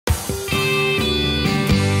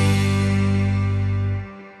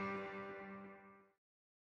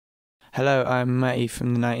Hello, I'm Matty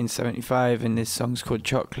from the 1975 and this song's called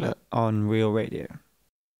Chocolate on Real Radio.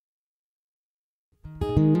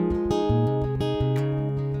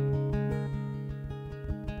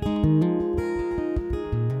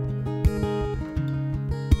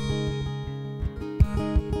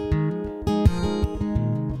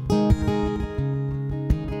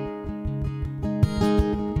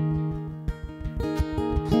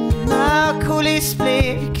 Now I'll call it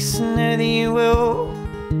split, 'cause I know that you will.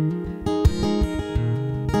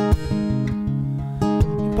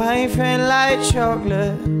 Boyfriend like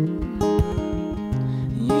chocolate.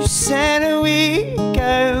 You said a week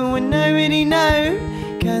ago when nobody know,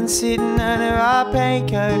 can't sit under our pay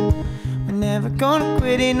coat. We're never gonna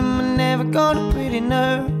quit it and we're never gonna quit it,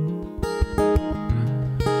 no.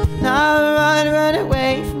 Now I run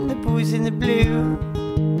away from the boys in the blue.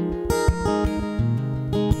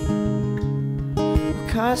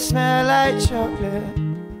 I smell like chocolate.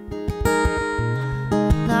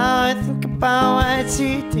 Now I think about what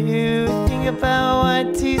to do, think about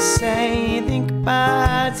what to say, think about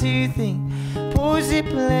how to think. Pause it,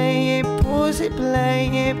 play it, pause it, play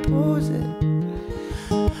it, pause it.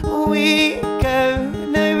 We go,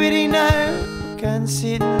 nobody knows, can't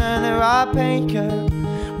sit under our pay coat.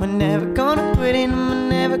 We're never gonna quit it, we're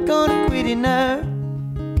never gonna quit it, no.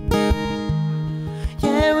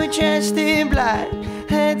 Yeah, we're dressed in black,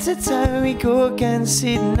 head to toe we go, can't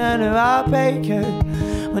sit under our pay coat.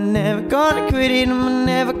 We're never gonna quit it and we're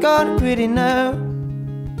never gonna quit it, no.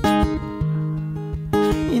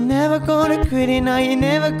 You're never gonna quit it, no, you're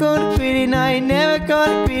never gonna quit it, no, you're never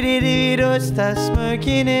gonna quit it if you don't start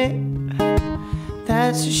smoking it.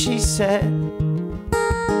 That's what she said.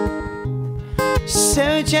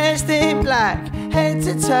 So dressed in black, head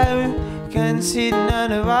to toe, can't sit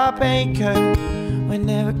under our pay coat. We're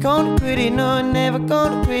never gonna quit it, no, never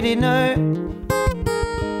gonna quit it, no.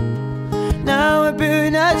 Now we're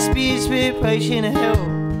burning our speeds, we're pushing a hill.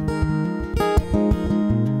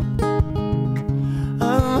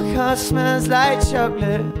 Oh, my car smells like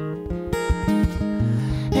chocolate.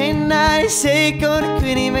 And I say gonna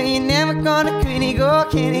quit it, but you're never gonna quit it. Go,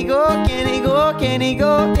 can it go, can it go, can it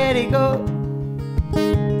go, can it go.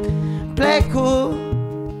 Black hole.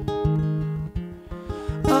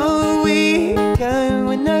 Oh, we go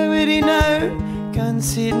when nobody knows, can't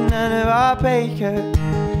sit under our pay coat.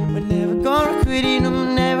 We're never gonna quit it, no,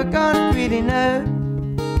 we're never gonna quit it, no.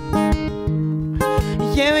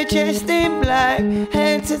 Yeah, we're dressed in black,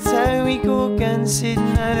 head to toe we go, can't sit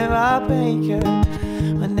under our pay coat.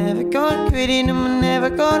 We're never gonna quit it, no, we're never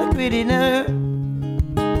gonna quit it, no.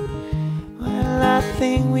 Well, I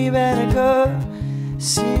think we better go.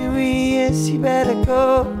 Serious, you better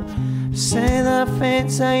go. Say the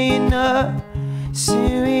fence so you know.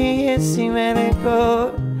 Serious, you better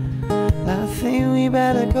go. I think we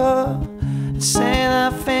better go. Say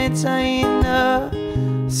the fence so you know.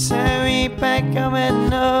 Say we back up and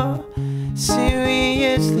no.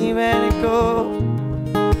 Seriously better go.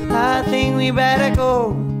 I think we better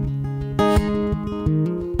go.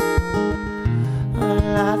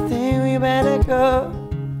 Well, I think we better go.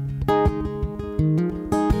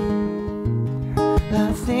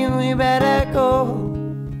 I think we better go.